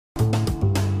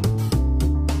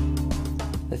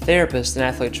The therapists and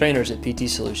athletic trainers at PT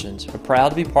Solutions are proud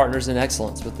to be partners in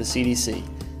excellence with the CDC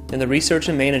in the research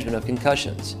and management of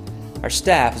concussions. Our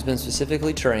staff has been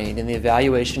specifically trained in the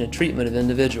evaluation and treatment of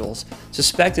individuals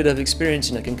suspected of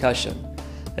experiencing a concussion.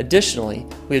 Additionally,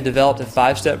 we have developed a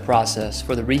 5-step process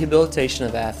for the rehabilitation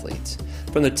of athletes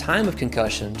from the time of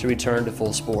concussion to return to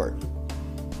full sport.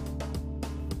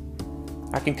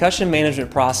 Our concussion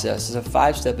management process is a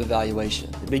 5-step evaluation.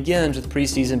 It begins with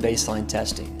preseason baseline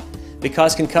testing.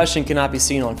 Because concussion cannot be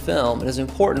seen on film, it is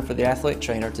important for the athletic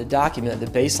trainer to document the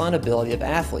baseline ability of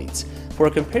athletes for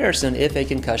a comparison if a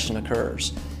concussion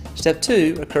occurs. Step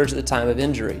 2 occurs at the time of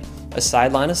injury. A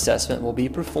sideline assessment will be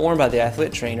performed by the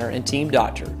athletic trainer and team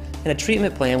doctor, and a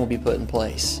treatment plan will be put in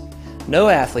place. No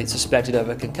athlete suspected of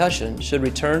a concussion should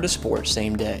return to sports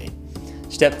same day.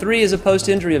 Step 3 is a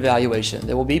post-injury evaluation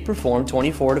that will be performed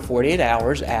 24 to 48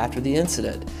 hours after the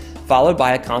incident, followed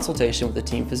by a consultation with the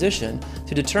team physician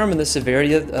to determine the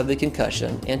severity of the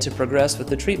concussion and to progress with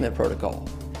the treatment protocol.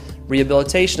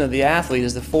 Rehabilitation of the athlete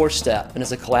is the 4th step and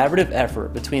is a collaborative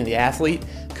effort between the athlete,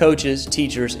 coaches,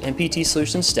 teachers, and PT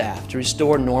Solutions staff to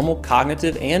restore normal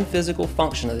cognitive and physical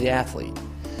function of the athlete.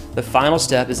 The final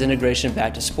step is integration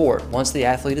back to sport once the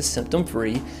athlete is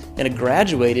symptom-free and a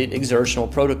graduated exertional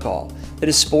protocol that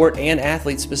is sport and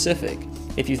athlete specific.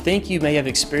 If you think you may have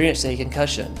experienced a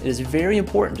concussion, it is very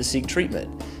important to seek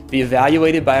treatment. Be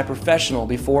evaluated by a professional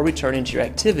before returning to your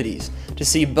activities to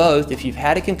see both if you've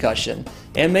had a concussion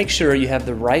and make sure you have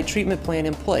the right treatment plan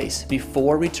in place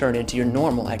before returning to your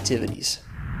normal activities.